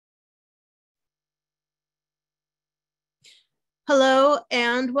Hello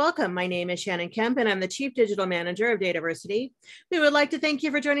and welcome. My name is Shannon Kemp and I'm the Chief Digital Manager of DATAVERSITY. We would like to thank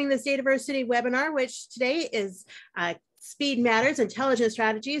you for joining this DATAVERSITY webinar, which today is Speed Matters, Intelligent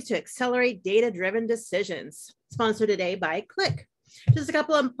Strategies to Accelerate Data-Driven Decisions, sponsored today by Qlik. Just a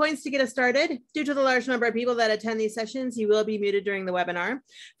couple of points to get us started. Due to the large number of people that attend these sessions, you will be muted during the webinar.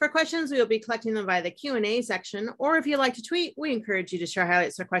 For questions, we will be collecting them via the Q&A section, or if you like to tweet, we encourage you to share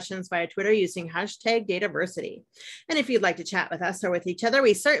highlights or questions via Twitter using hashtag DATAVERSITY. And if you'd like to chat with us or with each other,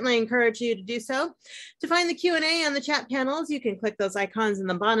 we certainly encourage you to do so. To find the Q&A and the chat panels, you can click those icons in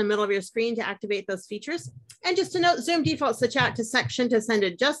the bottom middle of your screen to activate those features. And just to note, Zoom defaults the chat to section to send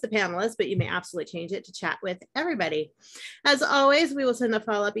to just the panelists, but you may absolutely change it to chat with everybody. As always, we will send a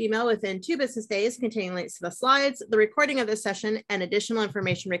follow-up email within 2 business days containing links to the slides, the recording of this session, and additional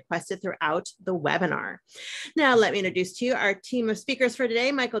information requested throughout the webinar. Now, let me introduce to you our team of speakers for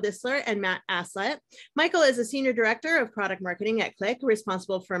today, Michael Disler and Matt Aslett. Michael is a Senior Director of Product Marketing at Qlik,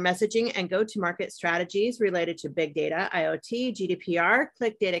 responsible for messaging and go-to-market strategies related to big data, IoT, GDPR,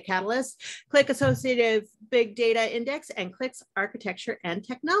 Qlik Data Catalyst, Qlik Associative Big Data Index, and Qlik's Architecture and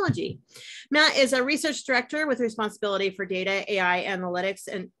Technology. Matt is a Research Director with responsibility for data, AI analytics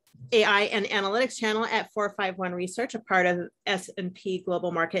channel at 451 Research, a part of S&P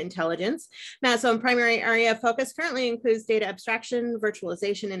Global Market Intelligence. Matt's own primary area of focus currently includes data abstraction,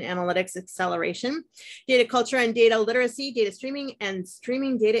 virtualization, and analytics acceleration, data culture and data literacy, data streaming, and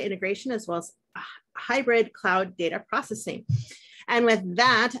streaming data integration, as well as hybrid cloud data processing. And with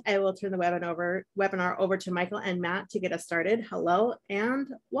that, I will turn the webinar over to Michael and Matt to get us started. Hello and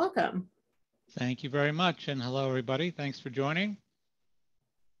welcome. Thank you very much. And hello, everybody. Thanks for joining.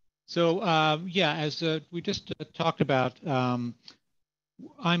 So yeah, as we just talked about, I'm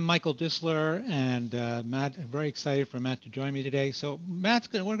Michael Disler, and Matt, I'm very excited for Matt to join me today. So we're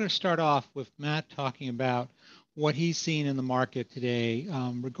going to start off with Matt talking about what he's seen in the market today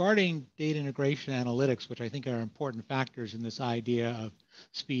regarding data integration analytics, which I think are important factors in this idea of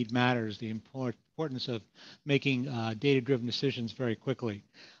speed matters, the importance of making data-driven decisions very quickly.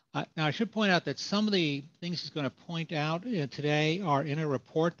 Now, I should point out that some of the things he's going to point out today are in a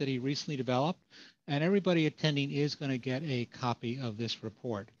report that he recently developed, and everybody attending is going to get a copy of this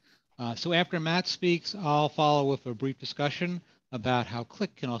report. So after Matt speaks, I'll follow with a brief discussion about how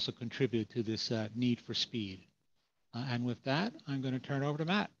Qlik can also contribute to this need for speed. And with that, I'm going to turn it over to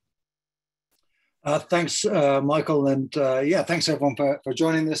Matt. Thanks, Michael, and yeah, thanks everyone for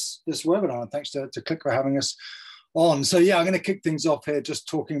joining this webinar, and thanks to Qlik for having us on. So yeah, I'm going to kick things off here just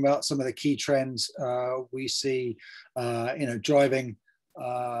talking about some of the key trends we see driving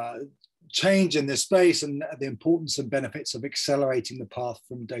change in this space, and the importance and benefits of accelerating the path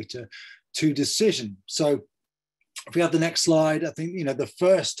from data to decision. So if we have the next slide, I think the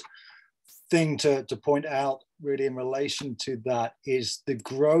first thing to point out really in relation to that is the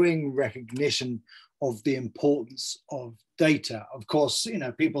growing recognition of the importance of data. Of course,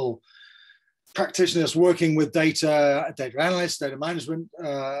 practitioners working with data analysts, data management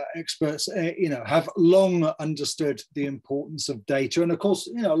experts, have long understood the importance of data. And of course,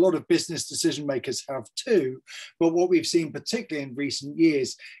 a lot of business decision makers have too. But what we've seen, particularly in recent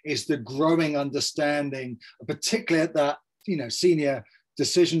years, is the growing understanding, particularly at that, senior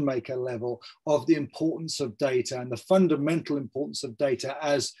decision maker level, of the importance of data and the fundamental importance of data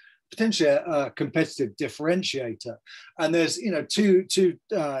as potentially a competitive differentiator. And there's two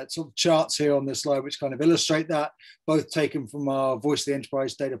sort of charts here on this slide which kind of illustrate that, both taken from our Voice of the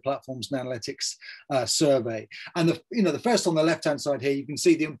Enterprise Data Platforms and Analytics survey. And the first on the left-hand side here, you can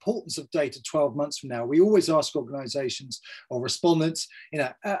see the importance of data 12 months from now. We always ask organizations or respondents,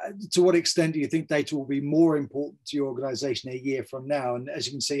 to what extent do you think data will be more important to your organization a year from now? And as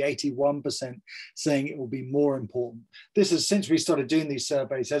you can see, 81% saying it will be more important. This is, since we started doing these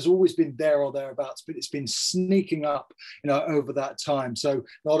surveys, has always been there or thereabouts, but it's been sneaking up, over that time. So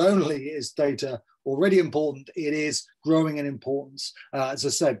not only is data already important, it is growing in importance. As I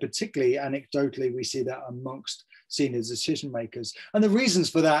said, particularly anecdotally, we see that amongst senior decision makers. And the reasons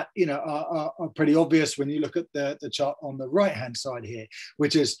for that, are pretty obvious when you look at the chart on the right-hand side here,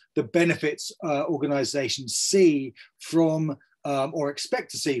 which is the benefits organizations see from or expect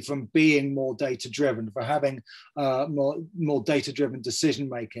to see from being more data-driven, for having more data-driven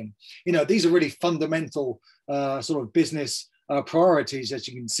decision-making. These are really fundamental sort of business priorities, as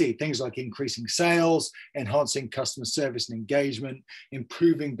you can see, things like increasing sales, enhancing customer service and engagement,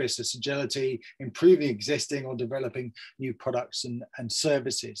 improving business agility, improving existing or developing new products and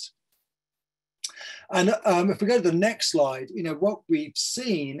services. And if we go to the next slide, what we've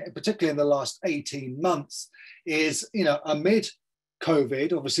seen, particularly in the last 18 months, is, amid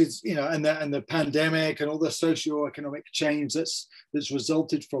COVID, obviously, and the pandemic and all the socio-economic change that's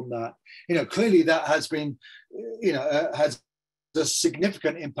resulted from that. Clearly that has been, has a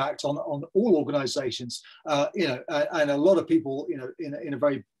significant impact on all organizations, and a lot of people, in a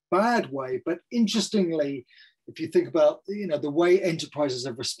very bad way. But interestingly, if you think about, the way enterprises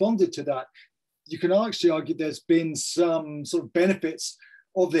have responded to that, you can actually argue there's been some sort of benefits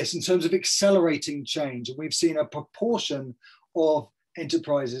of this in terms of accelerating change. And we've seen a proportion of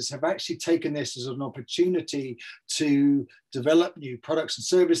enterprises have actually taken this as an opportunity to develop new products and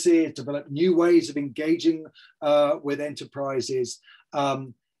services, develop new ways of engaging with enterprises.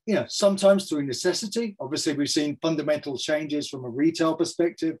 Sometimes through necessity. Obviously, we've seen fundamental changes from a retail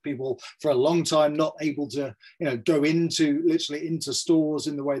perspective. People for a long time not able to, go literally into stores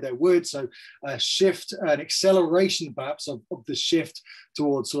in the way they would. So a shift, an acceleration perhaps of the shift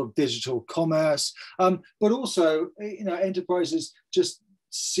towards sort of digital commerce, but also, enterprises just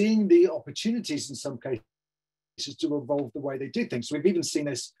seeing the opportunities in some cases to evolve the way they do things. So we've even seen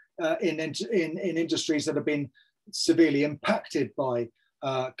this in industries that have been severely impacted by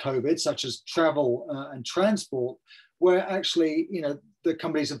COVID, such as travel and transport, where actually, the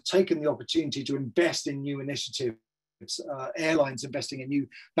companies have taken the opportunity to invest in new initiatives. Airlines investing in new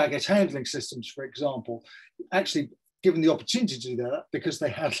baggage handling systems, for example, actually given the opportunity to do that because they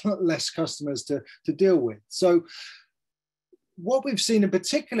had less customers to deal with. So what we've seen in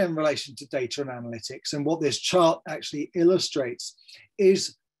particular in relation to data and analytics, and what this chart actually illustrates,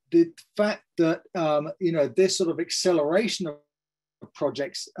 is the fact that, this sort of acceleration of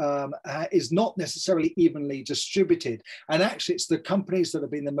projects is not necessarily evenly distributed. And actually, it's the companies that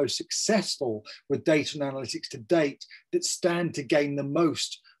have been the most successful with data and analytics to date that stand to gain the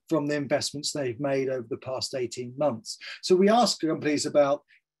most from the investments they've made over the past 18 months. So we ask companies about,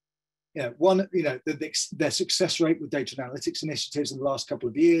 their success rate with data and analytics initiatives in the last couple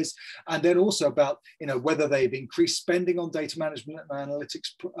of years, and then also about, whether they've increased spending on data management and analytics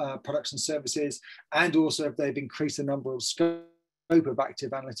products and services, and also if they've increased the number of scope of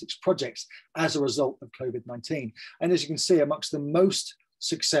active analytics projects as a result of COVID-19. And as you can see, amongst the most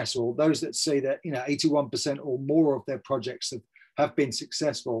successful, those that say that 81% or more of their projects have been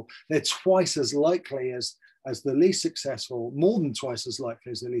successful, they're twice as likely as the least successful, more than twice as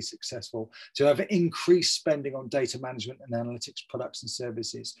likely as the least successful, to have increased spending on data management and analytics products and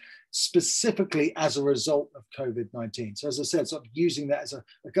services, specifically as a result of COVID-19. So as I said, sort of using that as a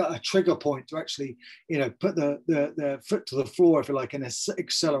trigger point to actually, put the foot to the floor, if you like, and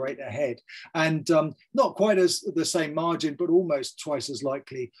accelerate ahead. And not quite as the same margin, but almost twice as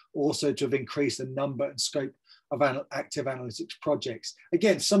likely also to have increased the number and scope of active analytics projects.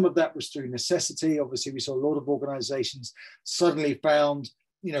 Again, some of that was through necessity. Obviously, we saw a lot of organizations suddenly found,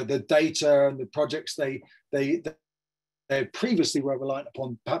 the data and the projects they previously were reliant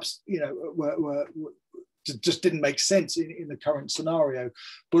upon, perhaps, were just didn't make sense in the current scenario,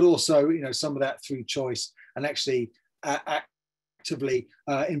 but also, some of that through choice and actually actively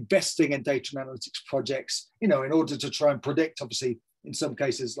investing in data and analytics projects, in order to try and predict, obviously, in some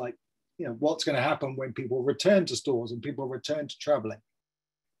cases, like, what's going to happen when people return to stores and people return to traveling.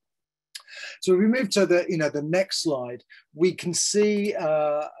 So if we move to the next slide, we can see,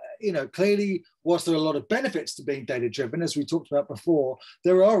 clearly, whilst there are a lot of benefits to being data driven, as we talked about before,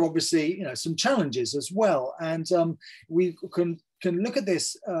 there are obviously, some challenges as well. And we can look at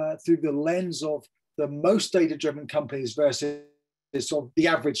this through the lens of the most data driven companies versus sort of the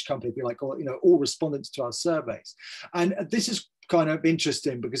average company, if you like, or, all respondents to our surveys. And this is kind of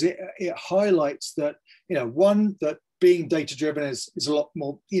interesting because it highlights that, one, that being data driven is a lot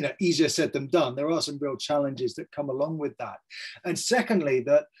more, easier said than done. There are some real challenges that come along with that. And secondly,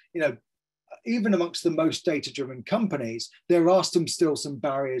 that, even amongst the most data driven companies, there are still some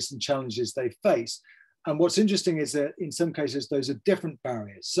barriers and challenges they face. And what's interesting is that in some cases, those are different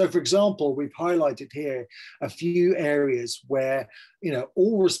barriers. So for example, we've highlighted here a few areas where,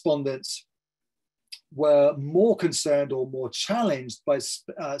 all respondents were more concerned or more challenged by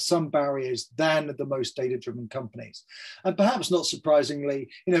some barriers than the most data-driven companies. And perhaps not surprisingly,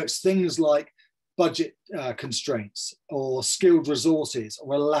 it's things like budget constraints or skilled resources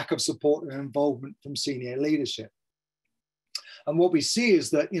or a lack of support and involvement from senior leadership. And what we see is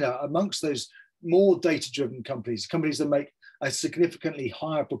that, amongst those more data-driven companies that make a significantly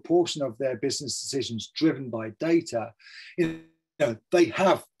higher proportion of their business decisions driven by data, they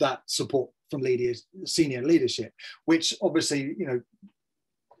have that support from senior leadership, which obviously, you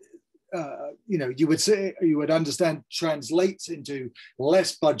would understand translates into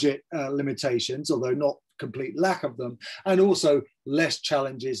less budget limitations, although not complete lack of them, and also less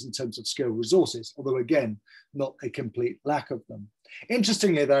challenges in terms of skilled resources, although again, not a complete lack of them.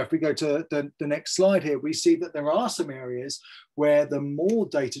 Interestingly, though, if we go to the next slide here, we see that there are some areas where the more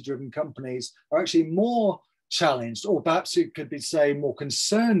data-driven companies are actually more challenged, or perhaps you could be saying more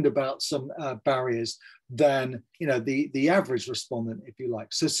concerned about some barriers than the average respondent, if you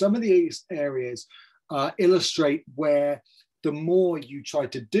like. So some of these areas illustrate where the more you try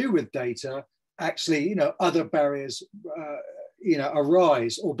to do with data, actually other barriers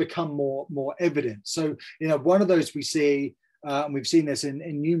arise or become more evident. So one of those we see, and we've seen this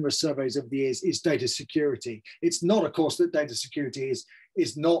in numerous surveys over the years, is data security. It's not, of course, that data security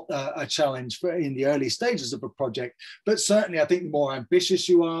is not a challenge in the early stages of a project, but certainly I think the more ambitious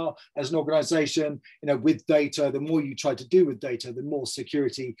you are as an organization, with data, the more you try to do with data, the more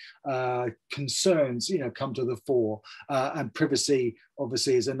security concerns, come to the fore. And privacy,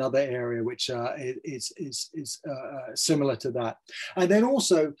 obviously, is another area which is similar to that. And then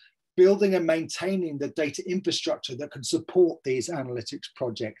also, building and maintaining the data infrastructure that can support these analytics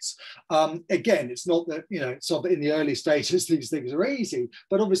projects. Again, it's not that, it's not that in the early stages these things are easy,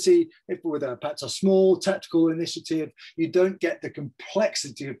 but obviously if with perhaps a small tactical initiative, you don't get the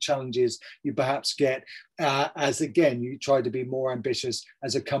complexity of challenges you perhaps get as, again, you try to be more ambitious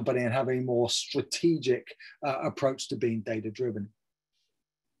as a company and have a more strategic approach to being data-driven.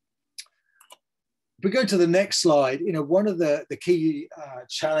 If we go to the next slide, one of the key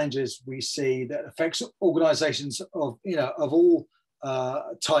challenges we see that affects organizations of all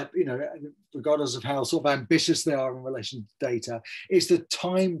type, regardless of how sort of ambitious they are in relation to data, is the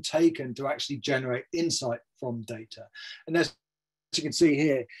time taken to actually generate insight from data. And as you can see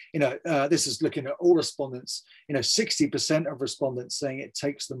here, this is looking at all respondents, 60% of respondents saying it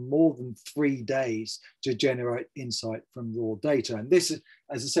takes them more than 3 days to generate insight from raw data. And this is,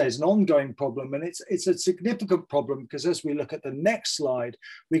 as I say, is an ongoing problem, and it's a significant problem because as we look at the next slide,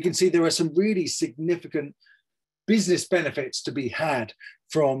 we can see there are some really significant business benefits to be had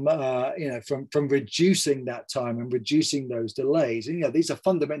from from reducing that time and reducing those delays. And, these are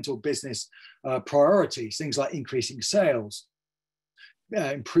fundamental business priorities, things like increasing sales,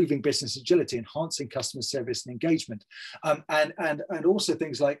 improving business agility, enhancing customer service and engagement, and also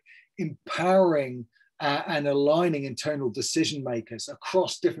things like empowering and aligning internal decision makers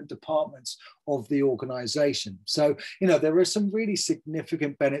across different departments of the organization. So, there are some really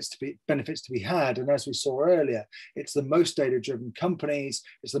significant benefits to be had. And as we saw earlier, it's the most data-driven companies,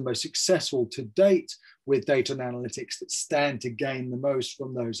 it's the most successful to date with data and analytics that stand to gain the most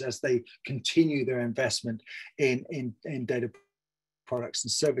from those as they continue their investment in data products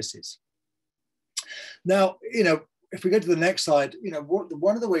and services. Now, if we go to the next slide,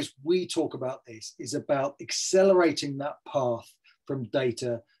 one of the ways we talk about this is about accelerating that path from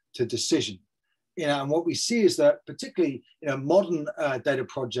data to decision. And what we see is that particularly, modern data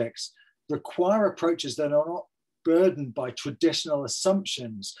projects require approaches that are not burdened by traditional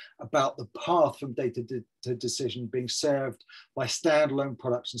assumptions about the path from data to decision being served by standalone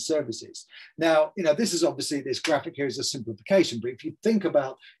products and services. Now, this is obviously, this graphic here is a simplification, but if you think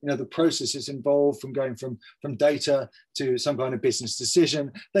about, the processes involved from going from data to some kind of business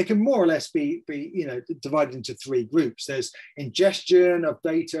decision, they can more or less be divided into 3 groups. There's ingestion of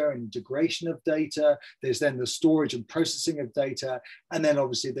data and integration of data. There's then the storage and processing of data. And then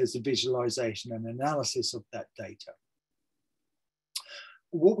obviously there's the visualization and analysis of that data.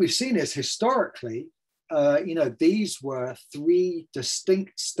 What we've seen is historically, these were 3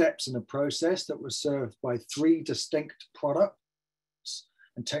 distinct steps in a process that were served by 3 distinct products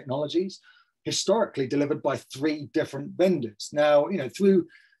and technologies, historically delivered by 3 different vendors. Now, through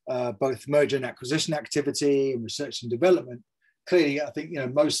both merger and acquisition activity and research and development, clearly, I think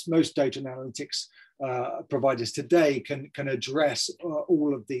most data and analytics providers today can address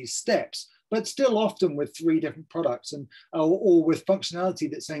all of these steps, but still often with 3 different products or with functionality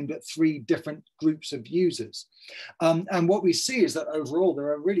that's aimed at 3 different groups of users. And what we see is that overall,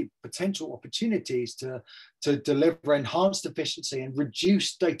 there are really potential opportunities to deliver enhanced efficiency and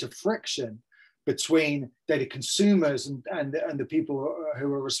reduce data friction between data consumers and the people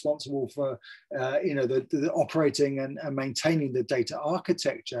who are responsible for the operating and maintaining the data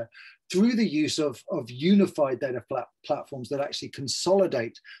architecture through the use of unified data platforms that actually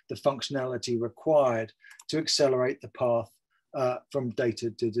consolidate the functionality required to accelerate the path from data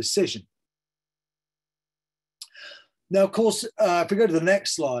to decision. Now, of course, if we go to the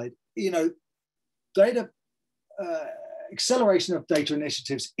next slide, data acceleration of data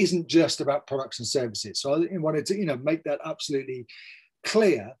initiatives isn't just about products and services. So I wanted to make that absolutely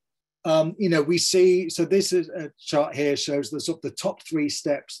clear. We see, so this is a chart here shows the sort of the top 3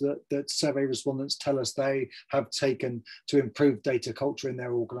 steps that survey respondents tell us they have taken to improve data culture in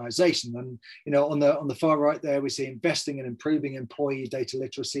their organization. And, on the far right there, we see investing in improving employee data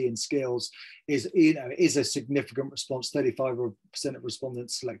literacy and skills is a significant response, 35% of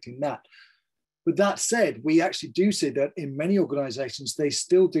respondents selecting that. With that said, we actually do see that in many organizations, they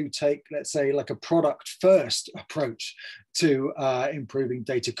still do take, let's say, like a product first approach to improving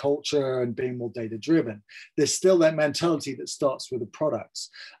data culture and being more data driven. There's still that mentality that starts with the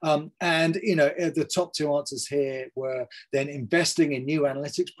products. The top 2 answers here were then investing in new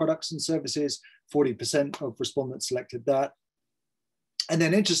analytics products and services. 40% of respondents selected that. And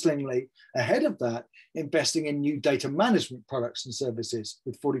then interestingly, ahead of that, investing in new data management products and services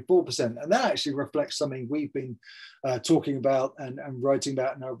with 44%. And that actually reflects something we've been talking about and writing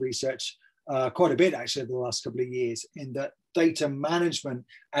about in our research quite a bit actually over the last couple of years, in that data management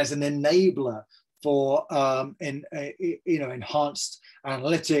as an enabler for enhanced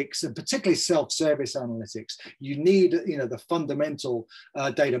analytics, and particularly self-service analytics. You need the fundamental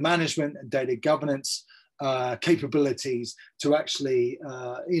data management and data governance capabilities to actually,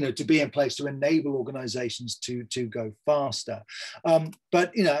 to be in place to enable organizations to go faster.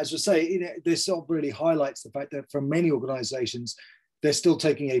 But, as we say, this sort of really highlights the fact that for many organizations, they're still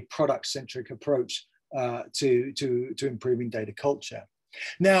taking a product-centric approach to improving data culture.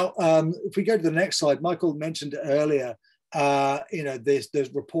 Now, if we go to the next slide, Michael mentioned earlier, this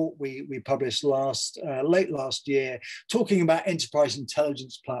report we published late last year, talking about enterprise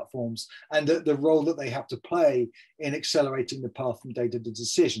intelligence platforms and the role that they have to play in accelerating the path from data to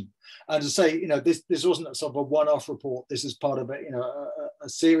decision. And to say, this wasn't a sort of a one-off report. This is part of a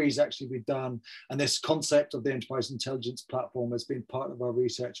series actually we've done, and this concept of the enterprise intelligence platform has been part of our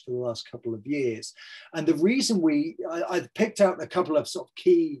research for the last couple of years. And the reason I've picked out a couple of sort of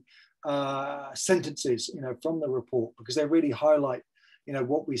key sentences, from the report, because they really highlight,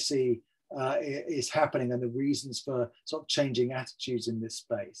 what we see is happening and the reasons for sort of changing attitudes in this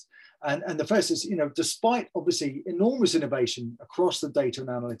space. And the first is, despite obviously enormous innovation across the data and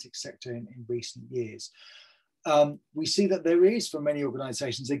analytics sector in recent years, we see that there is, for many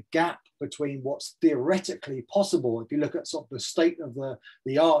organizations, a gap between what's theoretically possible, if you look at sort of the state of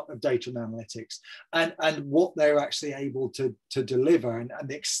the art of data and analytics, and what they're actually able to deliver, and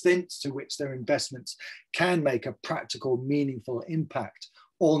the extent to which their investments can make a practical, meaningful impact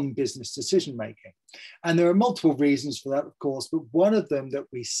on business decision making. And there are multiple reasons for that, of course, but one of them that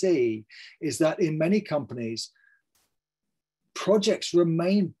we see is that in many companies, projects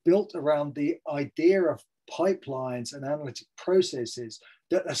remain built around the idea of pipelines and analytic processes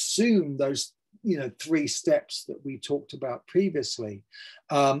that assume those 3 steps that we talked about previously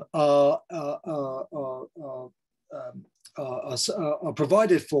are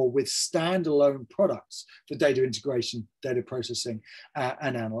provided for with standalone products for data integration, data processing,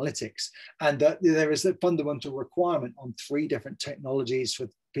 and analytics, and that there is a fundamental requirement on 3 different technologies for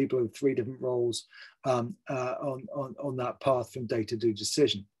people with 3 different roles on that path from data to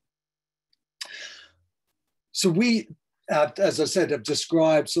decision. So we, as I said, have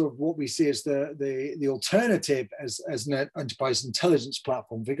described sort of what we see as the alternative as an enterprise intelligence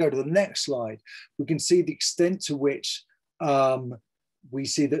platform. If we go to the next slide, we can see the extent to which we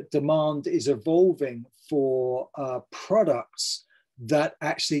see that demand is evolving for products that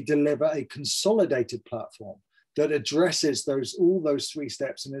actually deliver a consolidated platform that addresses all those 3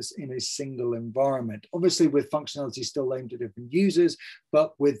 steps in a single environment. Obviously, with functionality still aimed at different users,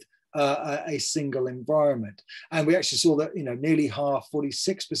 but with a single environment. And we actually saw that nearly half,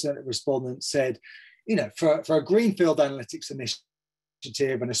 46% of respondents said, for a greenfield analytics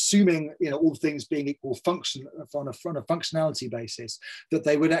initiative, and assuming all things being equal function on a functionality basis, that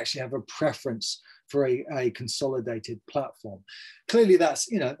they would actually have a preference for a consolidated platform. Clearly, that's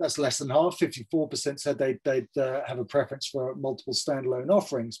less than half. 54% said they'd have a preference for multiple standalone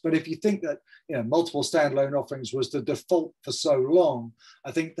offerings. But if you think that multiple standalone offerings was the default for so long,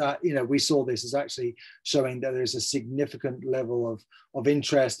 I think that we saw this as actually showing that there's a significant level of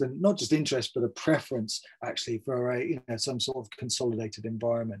interest, and not just interest, but a preference actually for some sort of consolidated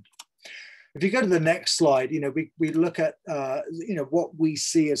environment. If you go to the next slide, we look at what we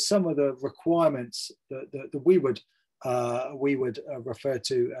see as some of the requirements that we would refer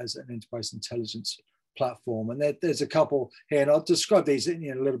to as an enterprise intelligence platform. And there's a couple here, and I'll describe these in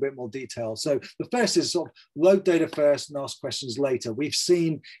a little bit more detail. So the first is sort of load data first and ask questions later. We've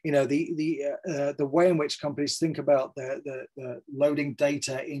seen the way in which companies think about the loading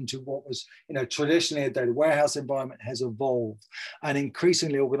data into what was traditionally a data warehouse environment has evolved, and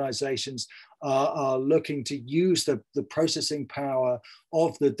increasingly organizations are looking to use the processing power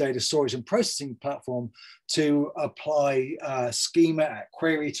of the data storage and processing platform to apply schema at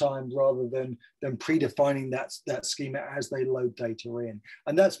query time rather than predefining that schema as they load data in.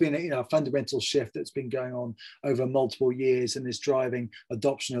 And that's been a fundamental shift that's been going on over multiple years and is driving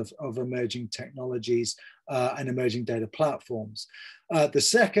adoption of emerging technologies and emerging data platforms. The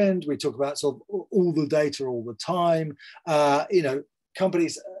second, we talk about sort of all the data all the time.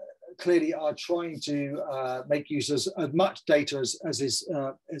 Companies clearly are trying to make use of as much data as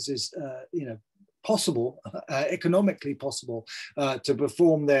is possible, economically possible, to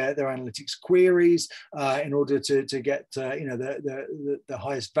perform their analytics queries in order to get the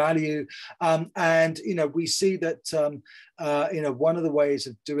highest value. And we see that one of the ways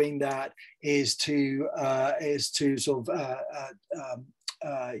of doing that is to sort of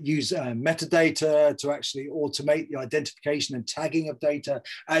use metadata to actually automate the identification and tagging of data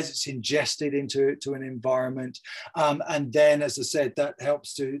as it's ingested into an environment. And then, as I said, that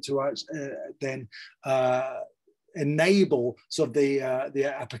helps to then enable sort of the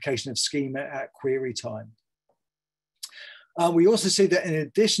application of schema at query time. We also see that in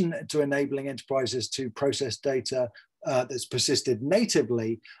addition to enabling enterprises to process data that's persisted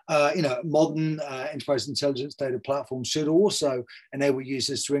natively, modern enterprise intelligence data platforms should also enable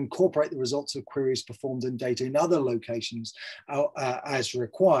users to incorporate the results of queries performed in data in other locations as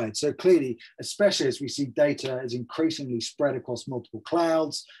required. So clearly, especially as we see data is increasingly spread across multiple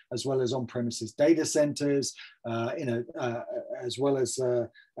clouds, as well as on-premises data centers, as well as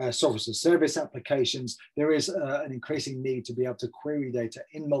software as a service applications, there is an increasing need to be able to query data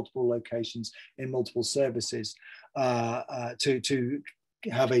in multiple locations, in multiple services, to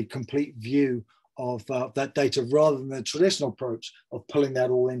have a complete view of that data rather than the traditional approach of pulling that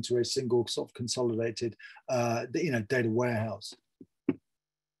all into a single sort of consolidated data warehouse.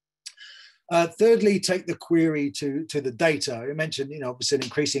 Thirdly, take the query to the data. I mentioned, obviously an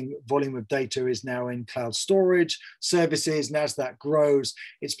increasing volume of data is now in cloud storage services, and as that grows,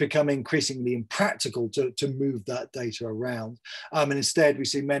 it's become increasingly impractical to move that data around. And instead, we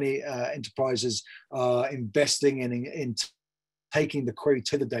see many enterprises investing in taking the query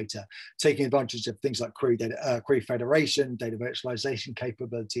to the data, taking advantage of things like query federation, data virtualization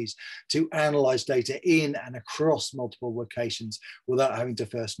capabilities to analyze data in and across multiple locations without having to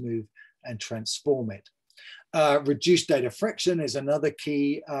first move and transform it. Reduced data friction is another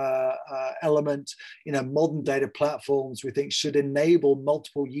key element. Modern data platforms, we think, should enable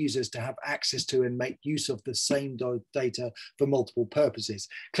multiple users to have access to and make use of the same data for multiple purposes.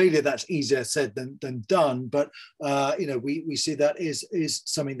 Clearly, that's easier said than done, but we see that is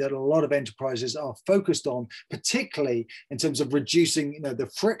something that a lot of enterprises are focused on, particularly in terms of reducing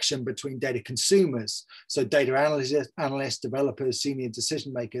the friction between data consumers, so data analysts, developers, senior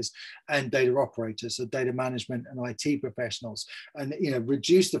decision makers, and data operators, so data management and IT professionals, and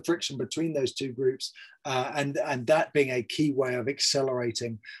reduce the friction between those two groups, and that being a key way of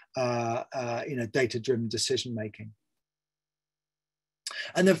accelerating data-driven decision making.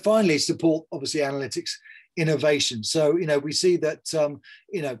 And then finally, support obviously analytics innovation. So, we see that,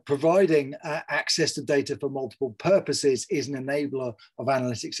 providing access to data for multiple purposes is an enabler of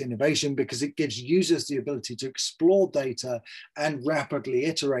analytics innovation because it gives users the ability to explore data and rapidly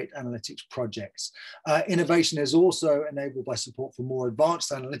iterate analytics projects. Innovation is also enabled by support for more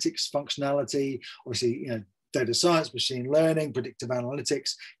advanced analytics functionality, obviously, data science, machine learning, predictive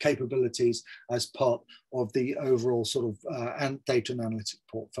analytics capabilities as part of the overall sort of data and analytics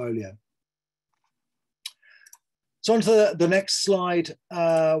portfolio. So on to the next slide,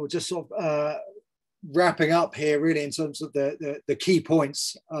 we're just sort of wrapping up here really in terms of the key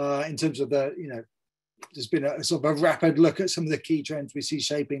points, in terms of there's been a sort of a rapid look at some of the key trends we see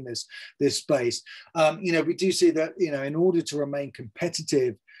shaping this space. We do see that, in order to remain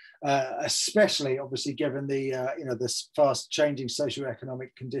competitive, especially obviously given the the fast changing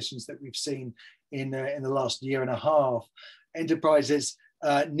socioeconomic conditions that we've seen in the last year and a half, enterprises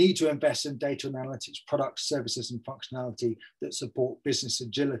need to invest in data and analytics products, services, and functionality that support business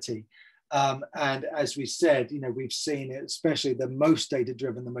agility. And as we said, we've seen it, especially the most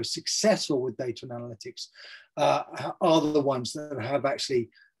data-driven, the most successful with data and analytics are the ones that have actually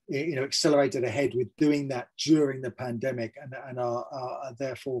accelerated ahead with doing that during the pandemic and are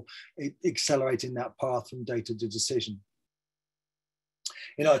therefore accelerating that path from data to decision.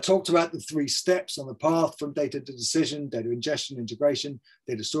 I talked about the 3 steps on the path from data to decision: data ingestion, integration,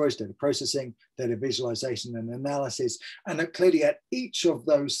 data storage, data processing, data visualization and analysis. And that clearly at each of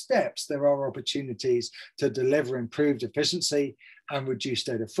those steps, there are opportunities to deliver improved efficiency and reduce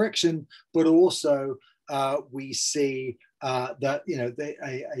data friction, but also we see that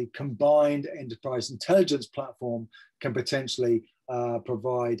a combined enterprise intelligence platform can potentially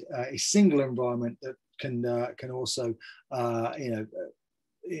provide a single environment that can also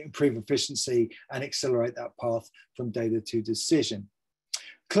improve efficiency and accelerate that path from data to decision.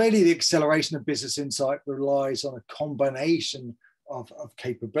 Clearly, the acceleration of business insight relies on a combination of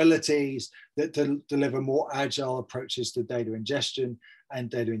capabilities that deliver more agile approaches to data ingestion and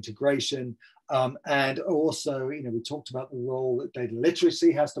data integration. And also, we talked about the role that data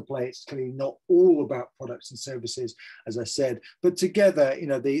literacy has to play. It's clearly not all about products and services, as I said, but together,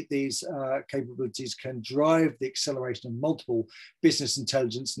 these capabilities can drive the acceleration of multiple business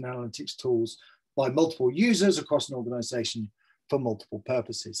intelligence and analytics tools by multiple users across an organization for multiple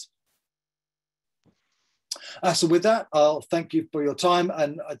purposes. So with that, I'll thank you for your time.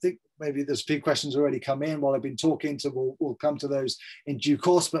 And I think maybe there's a few questions already come in while I've been talking, so we'll come to those in due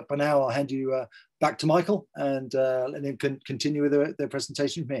course. But for now, I'll hand you back to Michael and let him continue with their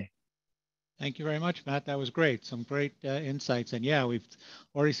presentation from here. Thank you very much, Matt. That was great. Some great insights. And yeah, we've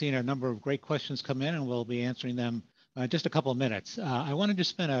already seen a number of great questions come in, and we'll be answering them in just a couple of minutes. I wanted to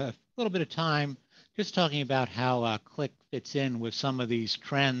spend a little bit of time just talking about how Qlik fits in with some of these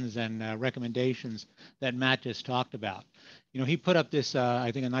trends and recommendations that Matt just talked about. He put up this, I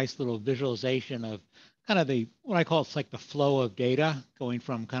think, a nice little visualization of kind of what I call it's like the flow of data, going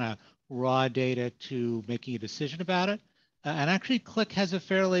from kind of raw data to making a decision about it. And actually, Qlik has a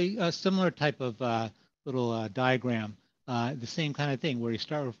fairly similar type of little diagram, the same kind of thing, where you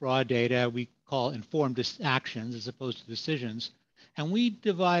start with raw data, we call informed actions as opposed to decisions. And we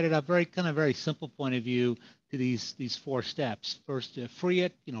divided up very simple point of view to these 4 steps. First, free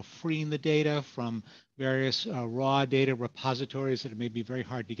it, freeing the data from various raw data repositories that may be very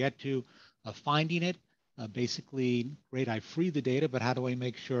hard to get to. Finding it, basically, great, I free the data, but how do I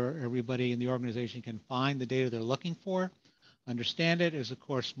make sure everybody in the organization can find the data they're looking for? Understand it is, of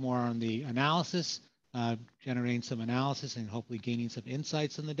course, more on the analysis, generating some analysis and hopefully gaining some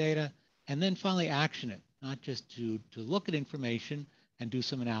insights in the data. And then finally, action it, not just to look at information and do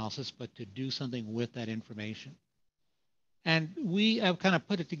some analysis, but to do something with that information. And we have kind of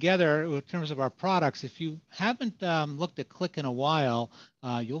put it together in terms of our products. If you haven't looked at Qlik in a while,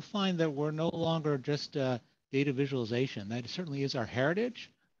 you'll find that we're no longer just data visualization. That certainly is our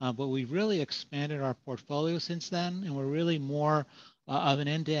heritage, but we've really expanded our portfolio since then, and we're really more of an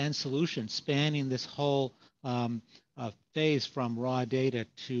end-to-end solution spanning this whole phase from raw data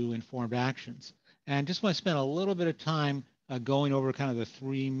to informed actions. And just want to spend a little bit of time going over kind of the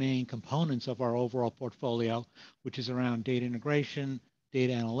 3 main components of our overall portfolio, which is around data integration,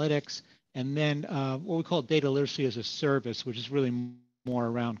 data analytics, and then what we call data literacy as a service, which is really more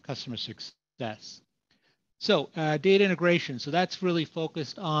around customer success. So data integration, so that's really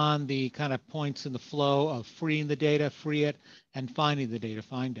focused on the kind of points in the flow of freeing the data, free it, and finding the data,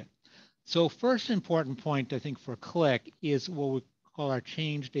 find it. So first important point, I think, for Qlik is what we call our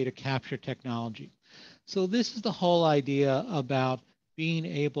change data capture technology. So this is the whole idea about being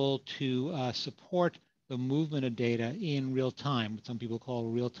able to support the movement of data in real time, what some people call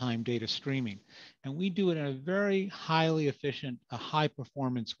real-time data streaming. And we do it in a very highly efficient, high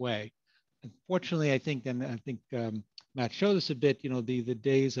performance way. Unfortunately, I think Matt showed us a bit, the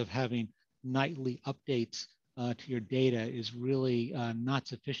days of having nightly updates to your data is really not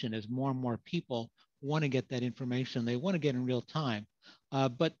sufficient, as more and more people want to get that information. They want to get in real time,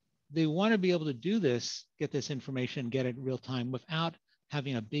 but they want to be able to do this, get this information, get it in real time without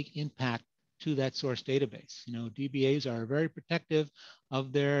having a big impact to that source database. DBAs are very protective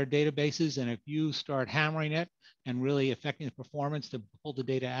of their databases, and if you start hammering it and really affecting the performance to pull the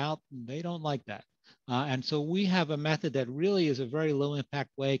data out, they don't like that. And so we have a method that really is a very low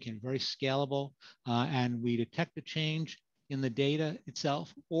impact way, can be very scalable, and we detect a change in the data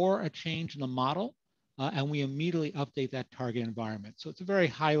itself or a change in the model, and we immediately update that target environment. So it's a very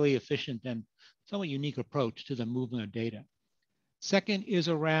highly efficient and somewhat unique approach to the movement of data. Second is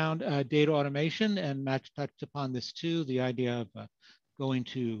around data automation, and Matt touched upon this too, the idea of going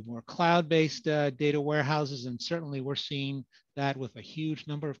to more cloud-based data warehouses, and certainly we're seeing that with a huge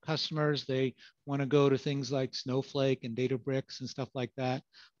number of customers. They want to go to things like Snowflake and Databricks and stuff like that,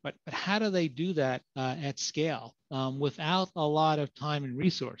 but how do they do that at scale without a lot of time and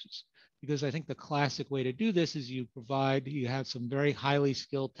resources? Because I think the classic way to do this is you have some very highly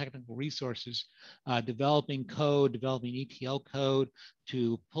skilled technical resources, developing code, developing ETL code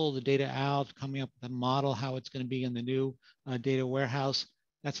to pull the data out, coming up with a model, how it's going to be in the new data warehouse.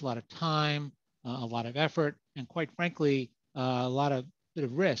 That's a lot of time, a lot of effort, and quite frankly, a lot of bit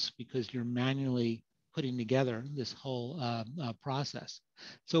of risk, because you're manually putting together this whole process.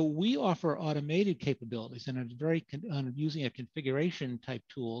 So we offer automated capabilities and using a configuration type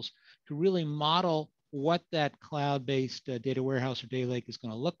tools to really model what that cloud-based data warehouse or data lake is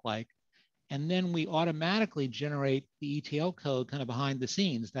going to look like. And then we automatically generate the ETL code kind of behind the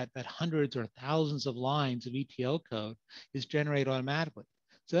scenes. That hundreds or thousands of lines of ETL code is generated automatically.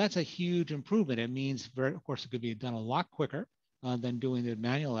 So that's a huge improvement. It means, of course, it could be done a lot quicker than doing the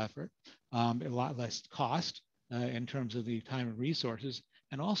manual effort, a lot less cost in terms of the time and resources,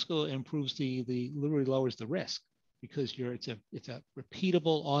 and also improves literally lowers the risk because it's a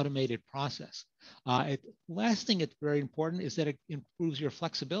repeatable automated process. Last thing that's very important is that it improves your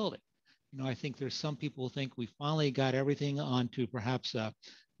flexibility. I think there's some people who think we finally got everything onto perhaps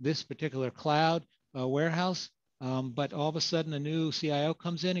this particular cloud warehouse, but all of a sudden a new CIO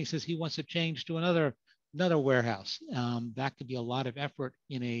comes in, he says he wants to change to another warehouse. That could be a lot of effort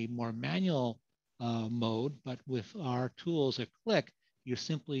in a more manual mode, but with our tools at Qlik, you're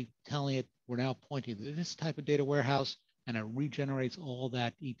simply telling it, we're now pointing to this type of data warehouse, and it regenerates all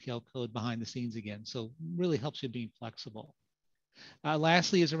that ETL code behind the scenes again. So really helps you being flexible.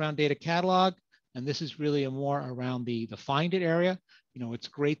 Lastly is around data catalog, and this is really more around the find it area. It's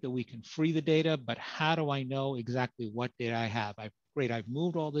great that we can free the data, but how do I know exactly what data I have? I've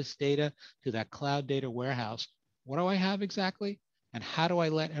moved all this data to that cloud data warehouse. What do I have exactly? And how do I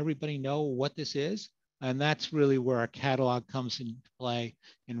let everybody know what this is? And that's really where our catalog comes into play,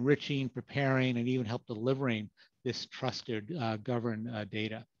 enriching, preparing, and even help delivering this trusted, governed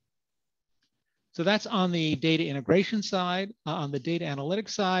data. So that's on the data integration side. On the data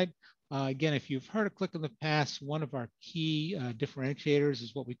analytics side, again, if you've heard of Qlik in the past, one of our key differentiators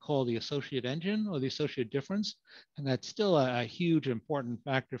is what we call the associate engine or the associate difference. And that's still a huge important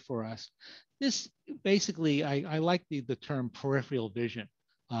factor for us. This basically, I like the term peripheral vision.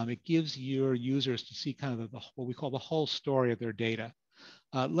 It gives your users to see kind of what we call the whole story of their data.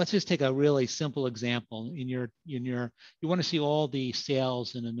 Let's just take a really simple example. You want to see all the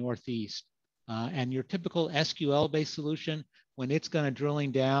sales in the Northeast. And your typical SQL-based solution, when it's going to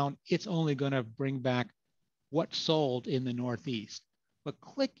drilling down, it's only going to bring back what sold in the Northeast. But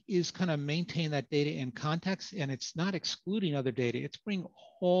Qlik is kind of maintain that data in context, and it's not excluding other data. It's bringing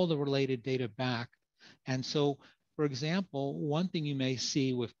all the related data back. And so, for example, one thing you may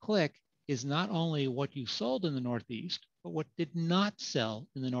see with Qlik is not only what you sold in the Northeast, but what did not sell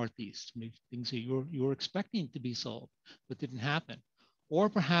in the Northeast. Maybe things that you were expecting to be sold, but didn't happen. Or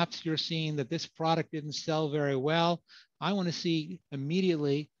perhaps you're seeing that this product didn't sell very well. I want to see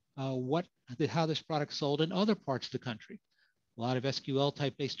immediately how this product sold in other parts of the country. A lot of SQL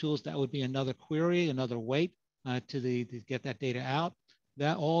type based tools, that would be another query, another weight to get that data out.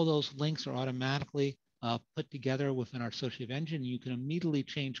 All those links are automatically put together within our associative engine. You can immediately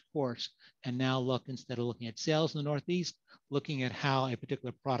change course and now look, instead of looking at sales in the Northeast, looking at how a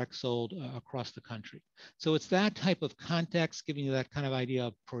particular product sold across the country. So it's that type of context, giving you that kind of idea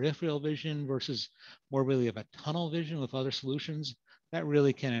of peripheral vision versus more really of a tunnel vision with other solutions. That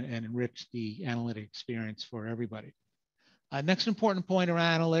really can enrich the analytic experience for everybody. Next important point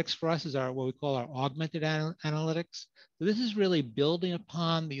around analytics for us is what we call our augmented analytics. So this is really building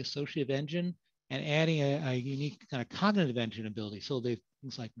upon the associative engine and adding a unique kind of cognitive engine ability. So they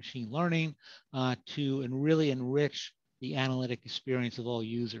things like machine learning to really enrich the analytic experience of all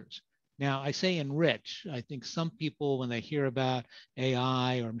users. Now, I say enrich. I think some people, when they hear about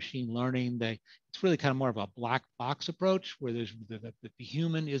AI or machine learning, it's really kind of more of a black box approach where the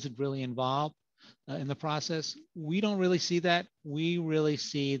human isn't really involved in the process. We don't really see that. We really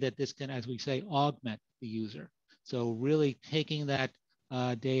see that this can, as we say, augment the user. So really taking that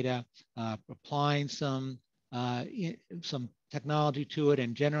data, applying some technology to it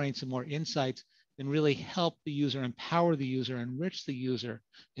and generating some more insights, and really help the user, empower the user, enrich the user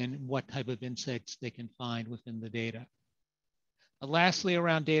in what type of insights they can find within the data. Lastly,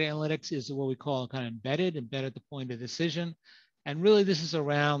 around data analytics is what we call kind of embedded at the point of decision. And really this is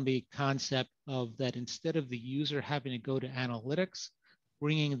around the concept of that instead of the user having to go to analytics,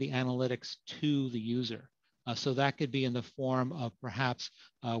 bringing the analytics to the user. So that could be in the form of perhaps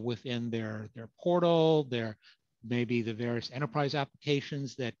within their portal, maybe the various enterprise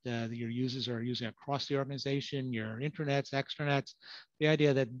applications that your users are using across the organization, your intranets, extranets, the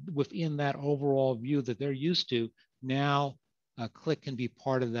idea that within that overall view that they're used to, now Qlik can be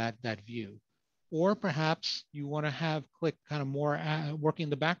part of that view. Or perhaps you want to have Qlik kind of more working in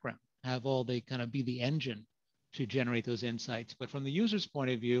the background, have all they kind of be the engine to generate those insights. But from the user's point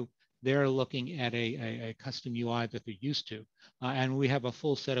of view, they're looking at a custom UI that they're used to. And we have a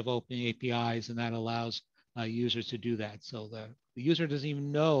full set of open APIs, and that allows users to do that. So the user doesn't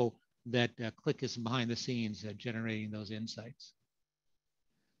even know that Qlik is behind the scenes generating those insights.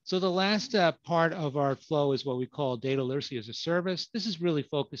 So the last part of our flow is what we call data literacy as a service. This is really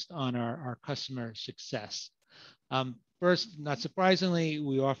focused on our customer success. First, not surprisingly,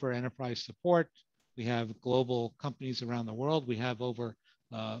 we offer enterprise support. We have global companies around the world. We have over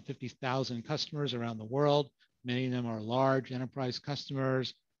 50,000 customers around the world. Many of them are large enterprise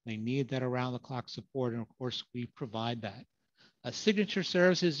customers. They need that around-the-clock support, and of course, we provide that. Signature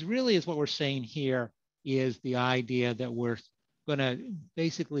services really is what we're saying here is the idea that we're going to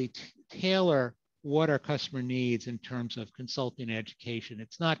basically tailor what our customer needs in terms of consulting and education.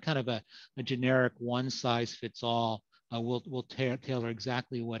 It's not kind of a generic one-size-fits-all. We'll tailor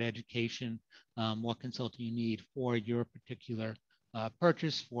exactly what education, what consulting you need for your particular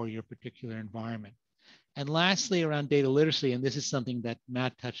purchase, for your particular environment. And lastly, around data literacy, and this is something that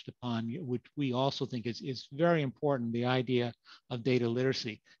Matt touched upon, which we also think is very important, the idea of data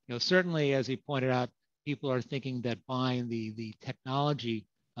literacy. Certainly, as he pointed out, people are thinking that buying the technology,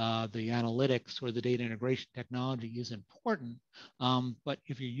 the analytics or the data integration technology is important. But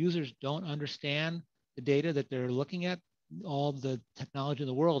if your users don't understand the data that they're looking at, all the technology in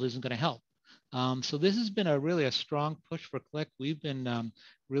the world isn't going to help. So this has been really a strong push for Qlik. We've been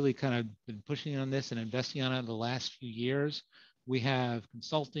really kind of been pushing on this and investing on it in the last few years. We have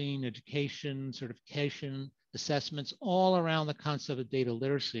consulting, education, certification, assessments, all around the concept of data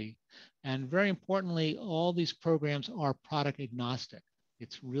literacy. And very importantly, all these programs are product agnostic.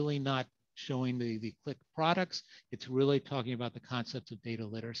 It's really not showing the Qlik products. It's really talking about the concepts of data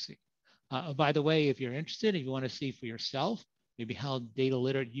literacy. By the way, if you're interested, if you want to see for yourself, maybe how data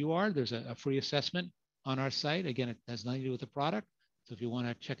literate you are, there's a free assessment on our site. Again, it has nothing to do with the product. So if you want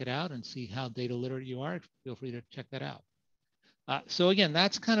to check it out and see how data literate you are, feel free to check that out. So again,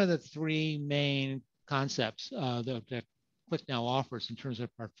 that's kind of the three main concepts that Qlik now offers in terms of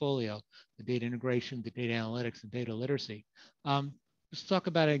portfolio: the data integration, the data analytics, and data literacy. Let's talk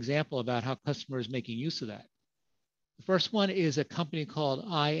about an example about how customers are making use of that. The first one is a company called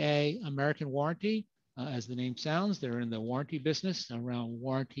IA American Warranty. As the name sounds, they're in the warranty business around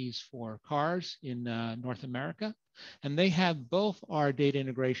warranties for cars in North America. And they have both our data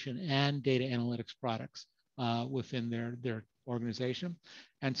integration and data analytics products within their organization.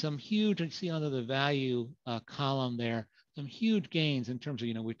 And some huge, you see under the value column there, some huge gains in terms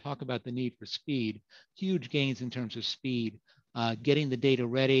of, we talk about the need for speed, huge gains in terms of speed, getting the data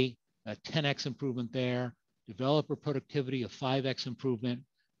ready, 10x improvement there, developer productivity of 5x improvement.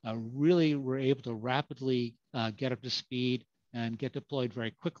 Really were able to rapidly get up to speed and get deployed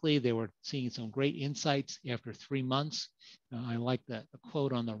very quickly. They were seeing some great insights after 3 months. I like the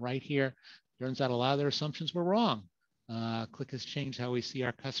quote on the right here. Turns out a lot of their assumptions were wrong. Qlik has changed how we see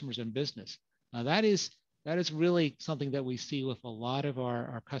our customers in business. That is really something that we see with a lot of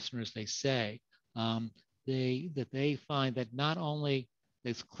our customers. They say that they find that not only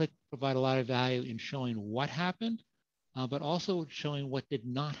does Qlik provide a lot of value in showing what happened, but also showing what did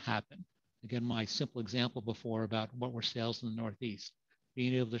not happen. Again, my simple example before about what were sales in the Northeast.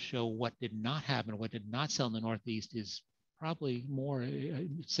 Being able to show what did not happen, what did not sell in the Northeast is probably more,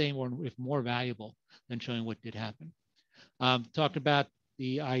 same or if more valuable than showing what did happen. Talked about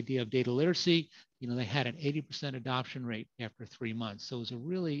the idea of data literacy. They had an 80% adoption rate after 3 months. So it was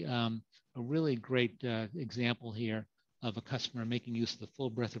a really great example here of a customer making use of the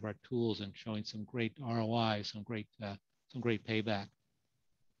full breadth of our tools and showing some great ROI, some great payback.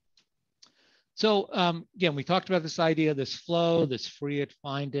 So again, we talked about this idea, this flow, this free it,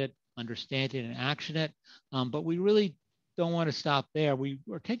 find it, understand it, and action it. But we really don't want to stop there. We're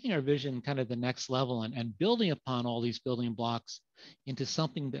taking our vision kind of the next level and building upon all these building blocks into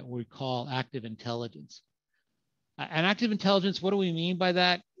something that we call active intelligence. And active intelligence, what do we mean by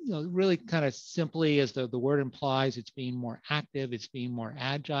that? Really kind of simply, as the word implies, it's being more active, it's being more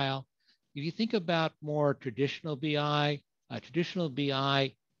agile. If you think about more traditional BI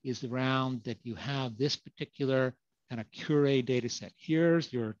is around that you have this particular kind of curated data set.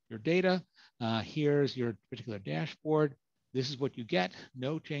 Here's your data, here's your particular dashboard. This is what you get,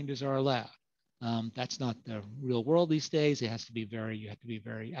 no changes are allowed. That's not the real world these days. You have to be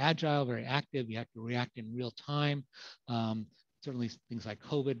very agile, very active. You have to react in real time. Certainly things like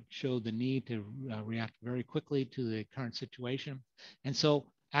COVID showed the need to react very quickly to the current situation. And so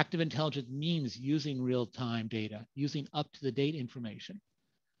active intelligence means using real-time data, using up-to-the-date information.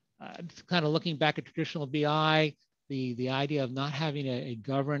 Kind of looking back at traditional BI, the idea of not having a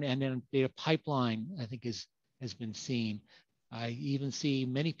governed end-to-end data pipeline, I think has been seen. I even see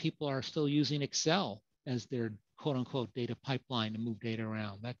many people are still using Excel as their quote-unquote data pipeline to move data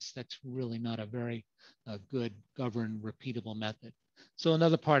around. That's really not a very good, governed, repeatable method. So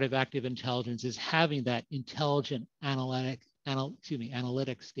another part of active intelligence is having that intelligent analytics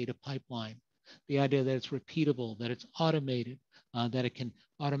data pipeline. The idea that it's repeatable, that it's automated, that it can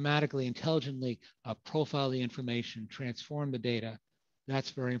automatically, intelligently profile the information, transform the data.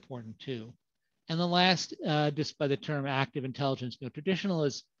 That's very important too. And the last, just by the term active intelligence, traditional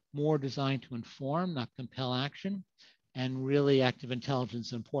is more designed to inform, not compel action. And really active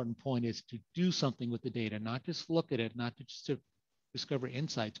intelligence, an important point is to do something with the data, not just look at it, not just to discover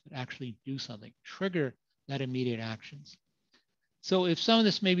insights, but actually do something, trigger that immediate actions. So if some of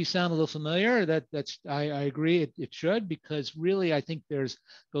this maybe sound a little familiar, I agree it should, because really I think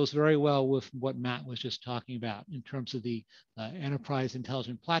goes very well with what Matt was just talking about in terms of the enterprise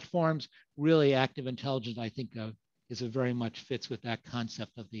intelligent platforms. Really active intelligence, I think, is a very much fits with that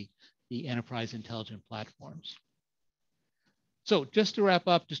concept of the enterprise intelligent platforms. So just to wrap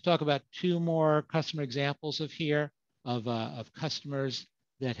up, just talk about two more customer examples of customers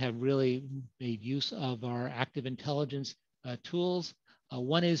that have really made use of our active intelligence tools.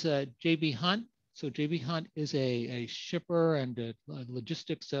 One is JB Hunt. So JB Hunt is a shipper and a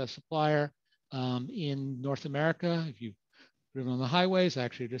logistics supplier in North America. If you've driven on the highways, I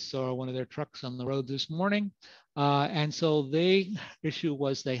actually just saw one of their trucks on the road this morning. And so issue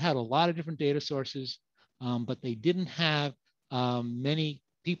was they had a lot of different data sources, but they didn't have many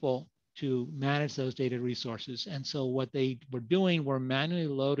people to manage those data resources. And so what they were doing were manually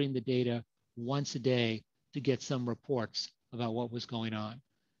loading the data once a day to get some reports about what was going on.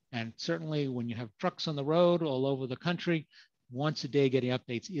 And certainly when you have trucks on the road all over the country, once a day getting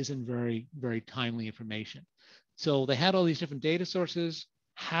updates isn't very, very timely information. So they had all these different data sources.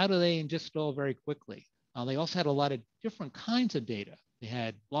 How do they ingest it all very quickly? They also had a lot of different kinds of data. They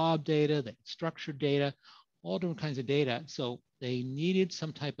had blob data, they had structured data, all different kinds of data. So they needed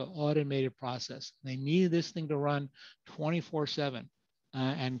some type of automated process. They needed this thing to run 24/7.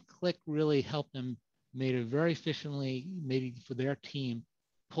 And Qlik really helped them, made it very efficiently, maybe for their team,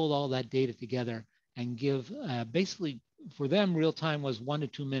 pulled all that data together and give, basically for them, real time was 1 to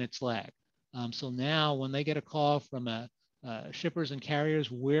 2 minutes lag. So now when they get a call from shippers and carriers,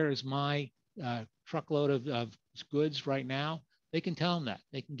 where is my truckload of goods right now? They can tell them that.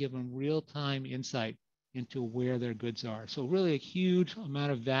 They can give them real time insight into where their goods are. So really a huge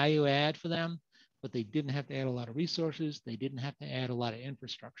amount of value add for them, but they didn't have to add a lot of resources. They didn't have to add a lot of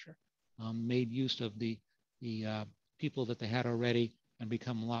infrastructure. Made use of the people that they had already and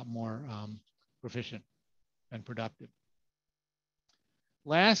become a lot more proficient and productive.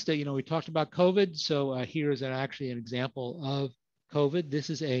 Last, we talked about COVID. So here is actually an example of COVID. This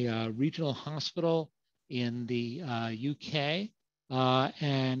is a regional hospital in the UK.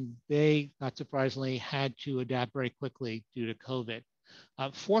 And they, not surprisingly, had to adapt very quickly due to COVID.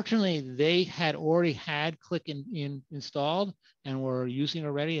 Fortunately, they had already had Qlik installed and were using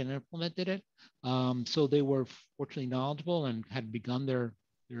already and implemented it. So they were fortunately knowledgeable and had begun their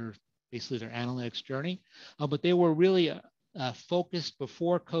basically their analytics journey. But they were really focused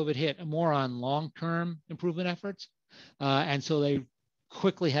before COVID hit more on long-term improvement efforts. And so they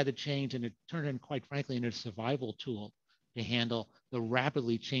quickly had to change, and it turned in, quite frankly, into a survival tool to handle the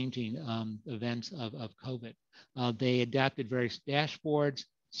rapidly changing events of COVID. They adapted various dashboards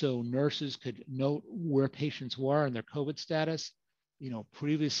so nurses could note where patients were and their COVID status.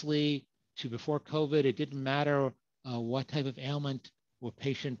 Previously to before COVID, it didn't matter what type of ailment or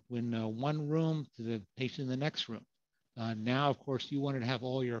patient in one room to the patient in the next room. Now, of course, you wanted to have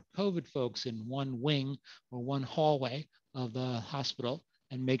all your COVID folks in one wing or one hallway of the hospital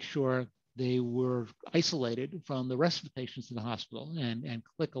and make sure they were isolated from the rest of the patients in the hospital. And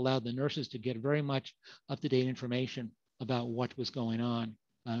Qlik allowed the nurses to get very much up-to-date information about what was going on,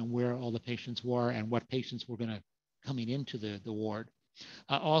 where all the patients were and what patients were coming into the ward.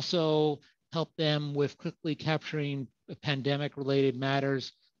 Also helped them with quickly capturing pandemic-related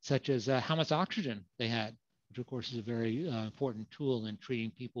matters, such as how much oxygen they had, which of course is a very important tool in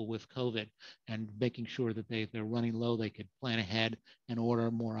treating people with COVID and making sure that if they're running low, they could plan ahead and order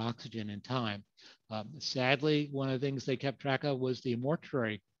more oxygen in time. Sadly, one of the things they kept track of was the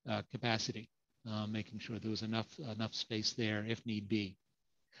mortuary capacity, making sure there was enough space there if need be.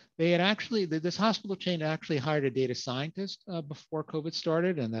 They had actually, this hospital chain actually hired a data scientist before COVID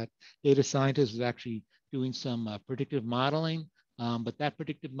started, and that data scientist was actually doing some predictive modeling. But that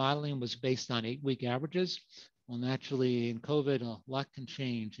predictive modeling was based on 8-week averages. Well, naturally, in COVID, a lot can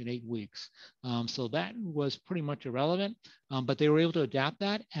change in 8 weeks. So that was pretty much irrelevant. But they were able to adapt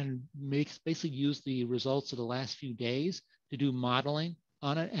that and basically use the results of the last few days to do modeling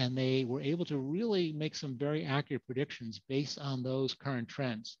on it. And they were able to really make some very accurate predictions based on those current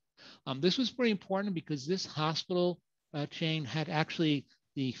trends. This was pretty important because this hospital chain had actually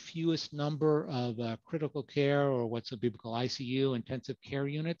the fewest number of critical care, or what some people call ICU, intensive care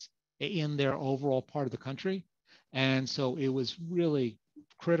units, in their overall part of the country. And so it was really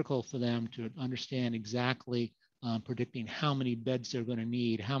critical for them to understand exactly predicting how many beds they're going to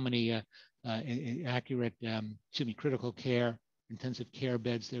need, how many accurate, critical care, intensive care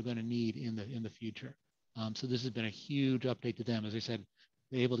beds they're going to need in the future. So this has been a huge update to them. As I said,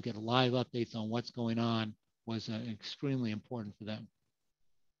 they're able to get live updates on what's going on was extremely important for them.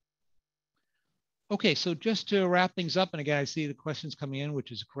 Okay, so just to wrap things up, and again, I see the questions coming in,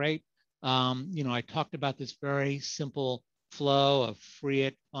 which is great. I talked about this very simple flow of free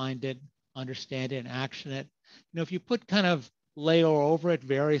it, find it, understand it, and action it. If you put kind of layer over it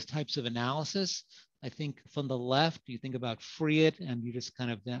various types of analysis, I think from the left, you think about free it, and you just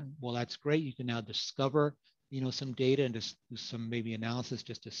kind of, well, that's great. You can now discover, some data and just do some maybe analysis,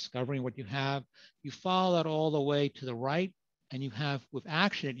 just discovering what you have. You follow that all the way to the right, and you have, with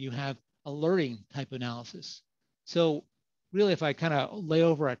action it, you have alerting type analysis. So really, if I kind of lay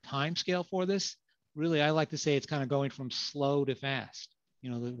over a time scale for this, really, I like to say it's kind of going from slow to fast.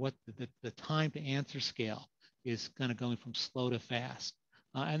 The time to answer scale is kind of going from slow to fast.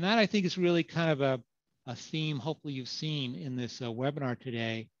 And that, I think, is really kind of a theme, hopefully you've seen in this webinar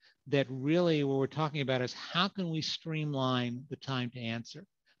today, that really what we're talking about is how can we streamline the time to answer?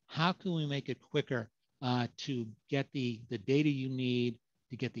 How can we make it quicker to get the data you need,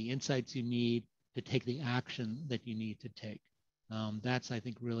 to get the insights you need, to take the action that you need to take? That's, I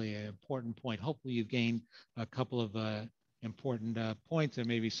think, really an important point. Hopefully you've gained a couple of important points and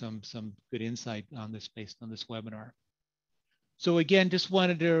maybe some good insight on this based on this webinar. So again, just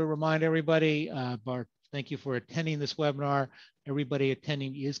wanted to remind everybody, Bart, thank you for attending this webinar. Everybody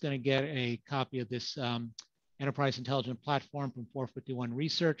attending is going to get a copy of this Enterprise Intelligence Platform from 451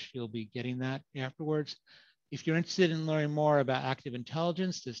 Research. You'll be getting that afterwards. If you're interested in learning more about active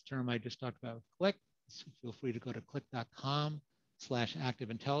intelligence, this term I just talked about with Qlik, feel free to go to qlik.com/active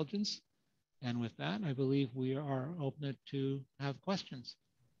intelligence. And with that, I believe we are open to have questions.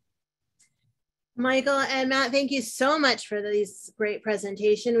 Michael and Matt, thank you so much for this great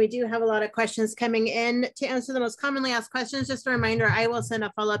presentation. We do have a lot of questions coming in. To answer the most commonly asked questions, just a reminder, I will send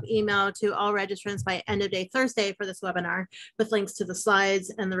a follow-up email to all registrants by end of day Thursday for this webinar with links to the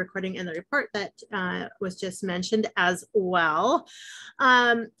slides and the recording and the report that was just mentioned as well.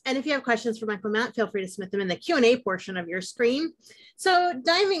 And if you have questions for Michael and Matt, feel free to submit them in the Q&A portion of your screen. So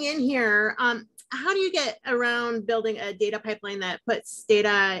diving in here, how do you get around building a data pipeline that puts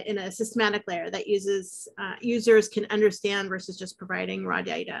data in a systematic layer that users can understand versus just providing raw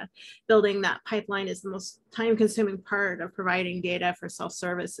data? Building that pipeline is the most time-consuming part of providing data for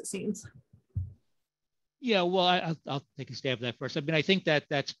self-service, it seems. Yeah, well, I'll take a stab at that first. I mean, I think that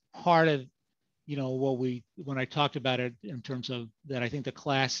that's part of, when I talked about it in terms of that, I think the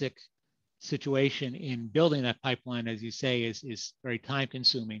classic situation in building that pipeline, as you say, is very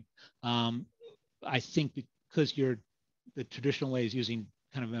time-consuming. I think because the traditional way is using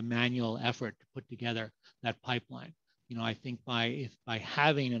kind of a manual effort to put together that pipeline. I think by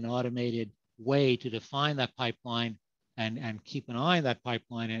having an automated way to define that pipeline and keep an eye on that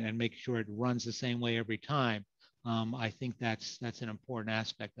pipeline and make sure it runs the same way every time, I think that's an important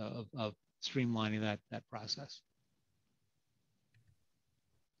aspect of streamlining that process.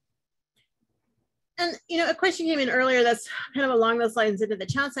 And, a question came in earlier that's kind of along those lines into the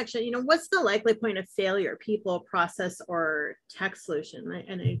chat section. What's the likely point of failure, people, process, or tech solution?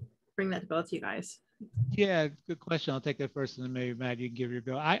 And I bring that to both of you guys. Yeah, good question. I'll take that first, and then maybe Matt, you can give your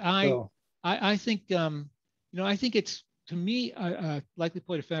go. I think, I think it's, to me, likely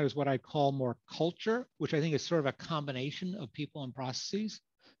point of failure is what I call more culture, which I think is sort of a combination of people and processes.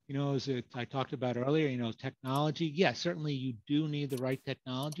 As I talked about earlier, technology. Yeah, certainly you do need the right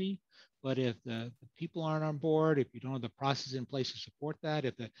technology. But if the people aren't on board, if you don't have the process in place to support that,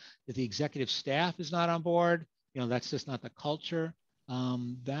 if the executive staff is not on board, that's just not the culture.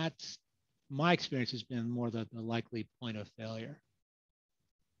 That's my experience has been more the likely point of failure.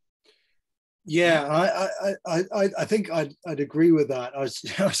 Yeah, I think I'd agree with that. I was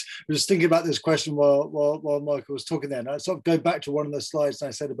thinking about this question while Michael was talking there, and I sort of go back to one of the slides I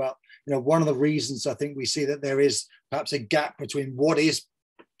said about one of the reasons I think we see that there is perhaps a gap between what is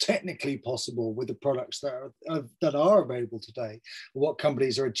technically possible with the products that are available today, what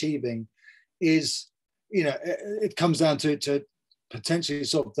companies are achieving, is it comes down to potentially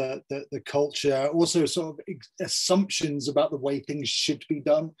sort of the culture, also sort of assumptions about the way things should be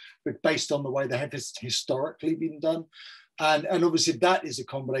done, but based on the way they have historically been done. And obviously that is a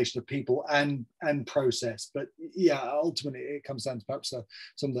combination of people and process. But yeah, ultimately it comes down to perhaps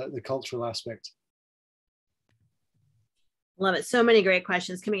some of the cultural aspect. Love it. So many great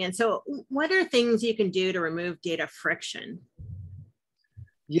questions coming in. So what are things you can do to remove data friction?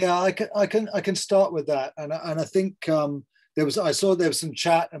 Yeah, I can start with that, and I think I saw there was some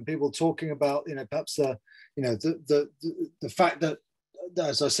chat and people talking about perhaps the fact that,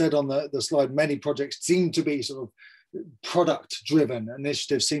 as I said on the slide, many projects seem to be sort of product driven,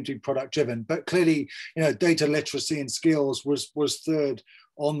 initiatives seem to be product driven, but clearly data literacy and skills was third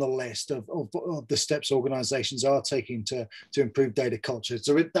on the list of the steps organizations are taking to improve data culture.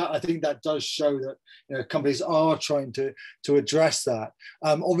 So I think that does show that companies are trying to address that.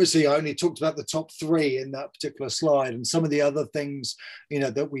 Obviously, I only talked about the top three in that particular slide, and some of the other things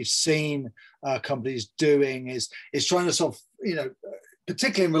that we've seen companies doing is trying to sort of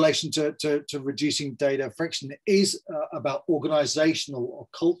particularly in relation to reducing data friction, is about organizational or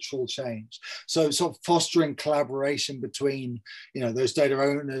cultural change. So sort of fostering collaboration between, those data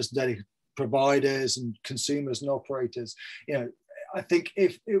owners, data providers and consumers and operators. I think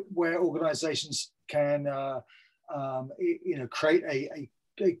where organizations can, create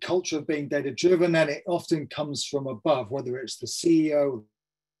a culture of being data driven, and it often comes from above, whether it's the CEO,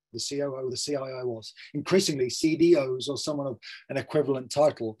 the COO, the CIO, was increasingly CDOs or someone of an equivalent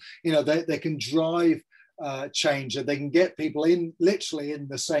title. They can drive change, and they can get people literally in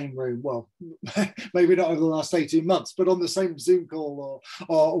the same room. Well, maybe not over the last 18 months, but on the same Zoom call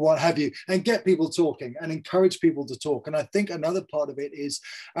or what have you, and get people talking and encourage people to talk. And I think another part of it is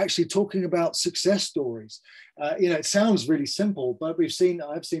actually talking about success stories. It sounds really simple, but I've seen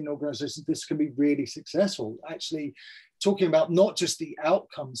organizations, this can be really successful. Actually, talking about not just the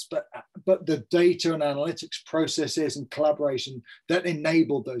outcomes, but the data and analytics processes and collaboration that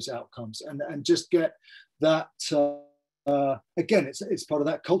enable those outcomes, and just get that. Again, it's part of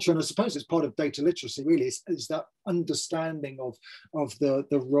that culture, and I suppose it's part of data literacy. Really, is that understanding of the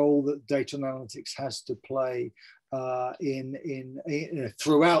role that data and analytics has to play in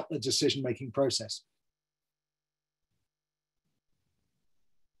throughout the decision making process.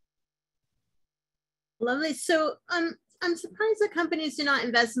 Lovely. So I'm surprised that companies do not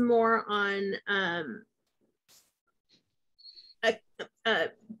invest more on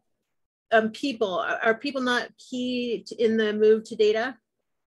people. Are people not key in the move to data?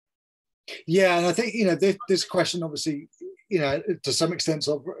 Yeah, and I think this question obviously to some extent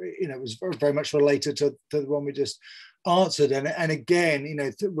was very much related to the one we just answered, and again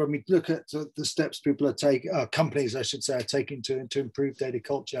when we look at the steps people are taking, companies I should say, are taking to improve data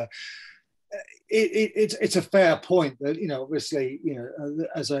culture. It's a fair point that obviously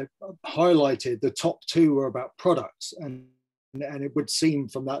as I highlighted, the top two are about products, and it would seem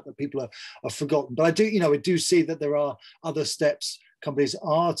from that people are forgotten. But I do see that there are other steps companies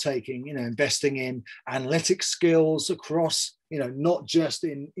are taking, investing in analytic skills across, not just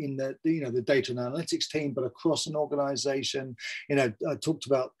in the the data and analytics team, but across an organization. I talked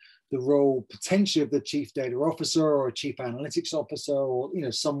about the role potentially of the chief data officer or a chief analytics officer, or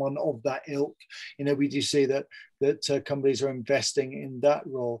someone of that ilk. We do see that companies are investing in that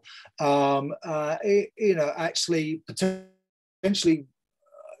role. Actually potentially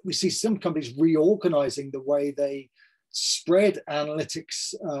we see some companies reorganizing the way they spread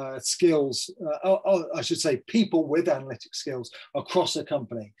analytics skills, I should say people with analytics skills across a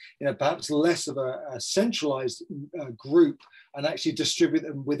company, perhaps less of a centralized group, and actually distribute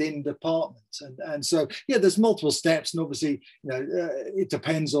them within departments. And so, yeah, there's multiple steps, and obviously, it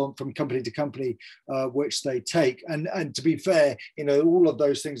depends on from company to company which they take. And to be fair, all of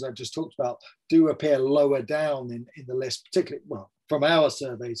those things I've just talked about do appear lower down in the list, particularly, well, from our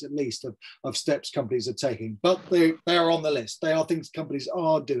surveys at least, of steps companies are taking, but they are on the list. They are things companies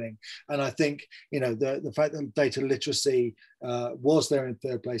are doing. And I think, the fact that data literacy was there in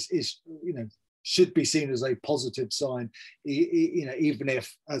third place is, should be seen as a positive sign, even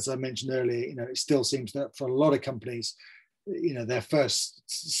if, as I mentioned earlier, it still seems that for a lot of companies, their first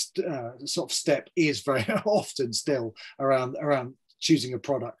sort of step is very often still around choosing a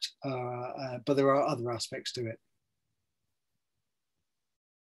product, but there are other aspects to it.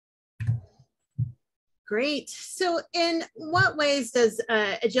 Great. So in what ways does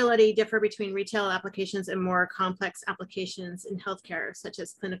agility differ between retail applications and more complex applications in healthcare, such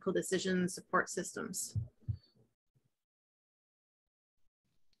as clinical decision support systems?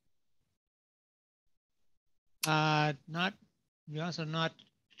 I'm not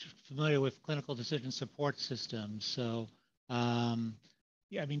familiar with clinical decision support systems. So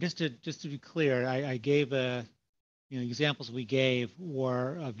yeah, I mean, just to be clear, I gave examples we gave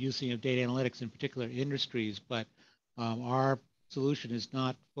were of using of data analytics in particular industries, but our solution is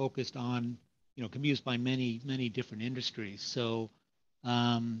not focused on, can be used by many different industries. So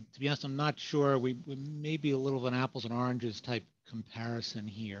To be honest, I'm not sure. We may be a little of an apples and oranges type comparison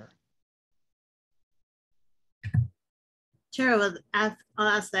here. Sure, I'll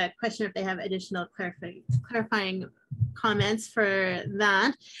ask that question if they have additional clarifying comments for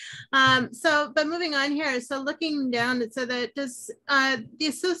that. But moving on here, so looking down, so that does the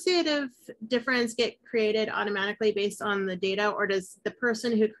associative difference get created automatically based on the data, or does the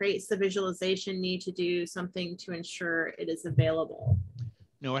person who creates the visualization need to do something to ensure it is available?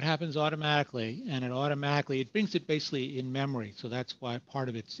 No, it happens automatically, and it brings it basically in memory. So that's why part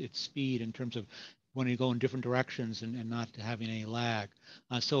of its speed in terms of when you go in different directions and not having any lag.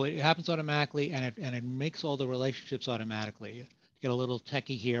 So it happens automatically, and it makes all the relationships automatically. To get a little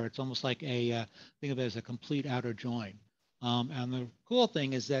techie here, it's almost like think of it as a complete outer join. And the cool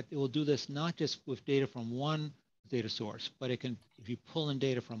thing is that it will do this not just with data from one data source, but it can, if you pull in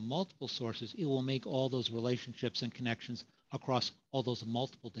data from multiple sources, it will make all those relationships and connections across all those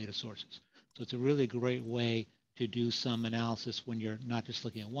multiple data sources. So it's a really great way to do some analysis when you're not just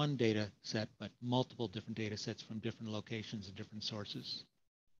looking at one data set, but multiple different data sets from different locations and different sources.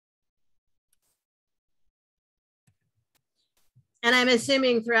 And I'm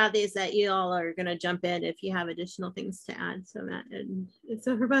assuming throughout these that you all are going to jump in if you have additional things to add. So Matt and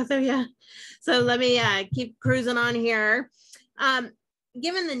so for both of you. So let me keep cruising on here.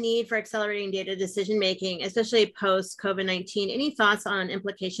 Given the need for accelerating data decision-making, especially post-COVID-19, any thoughts on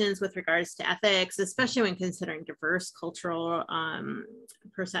implications with regards to ethics, especially when considering diverse cultural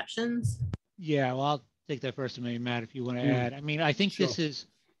perceptions? Yeah, well, I'll take that first, and maybe Matt, if you want to add. I mean, I think Sure. this is,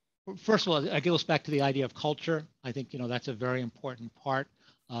 first of all, it goes back to the idea of culture. I think, that's a very important part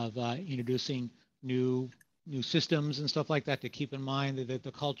of introducing new systems and stuff like that, to keep in mind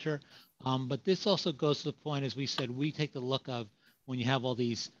the culture. But this also goes to the point, as we said, we take the look of when you have all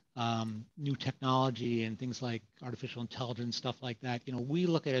these new technology and things like artificial intelligence, stuff like that, we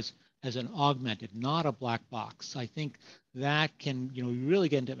look at it as an augmented, not a black box. I think that can, really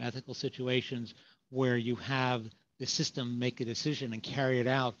get into ethical situations where you have the system make a decision and carry it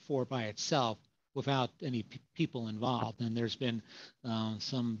out by itself without any people involved. And there's been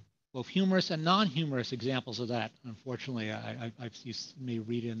some both humorous and non-humorous examples of that. Unfortunately, you may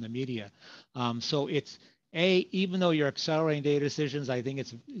read it in the media. So it's, even though you're accelerating data decisions, I think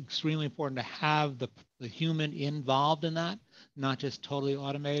it's extremely important to have the human involved in that, not just totally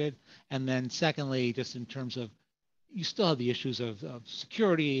automated. And then secondly, just in terms of, you still have the issues of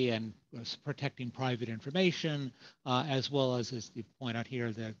security and protecting private information, as well as you point out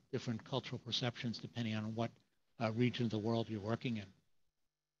here, the different cultural perceptions depending on what region of the world you're working in.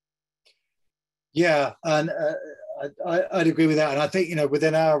 Yeah, and I'd agree with that. And I think,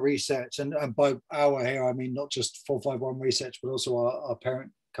 within our research, and by our here, I mean not just 451 Research, but also our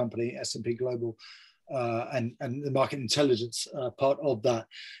parent company, S&P Global, and the market intelligence part of that,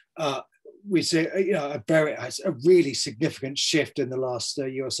 we see a really significant shift in the last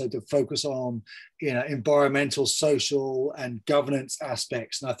year or so to focus on environmental, social, and governance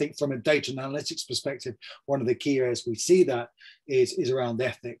aspects. And I think from a data and analytics perspective, one of the key areas we see that is around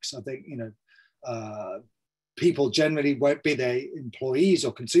ethics. I think people generally, won't be they employees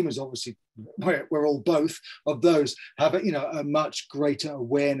or consumers, obviously we're all both of those, have a much greater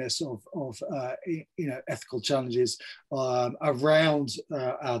awareness of ethical challenges around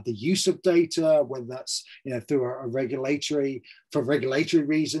the use of data, whether that's through a regulatory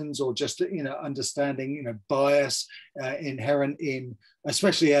reasons, or just understanding bias inherent in,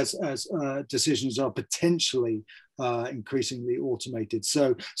 especially as decisions are potentially increasingly automated.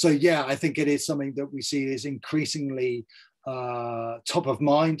 So yeah, I think it is something that we see is increasingly top of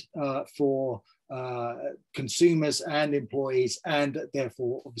mind for consumers and employees, and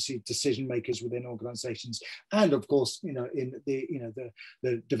therefore obviously decision makers within organizations, and of course in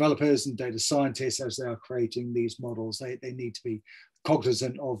the developers and data scientists as they are creating these models. They need to be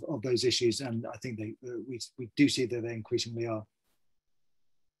cognizant of those issues, and I think we do see that they increasingly are.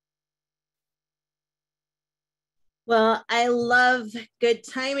 Well, I love good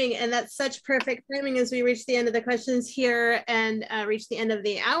timing, and that's such perfect timing as we reach the end of the questions here and reach the end of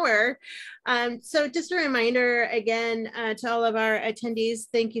the hour. So just a reminder again to all of our attendees,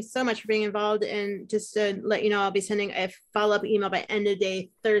 thank you so much for being involved. And just to let you know, I'll be sending a follow-up email by end of day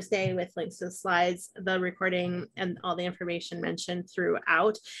Thursday with links to the slides, the recording, and all the information mentioned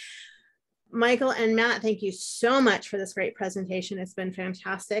throughout. Michael and Matt, thank you so much for this great presentation. It's been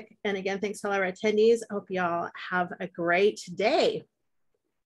fantastic. And again, thanks to all our attendees. I hope y'all have a great day.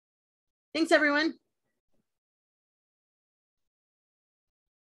 Thanks, everyone.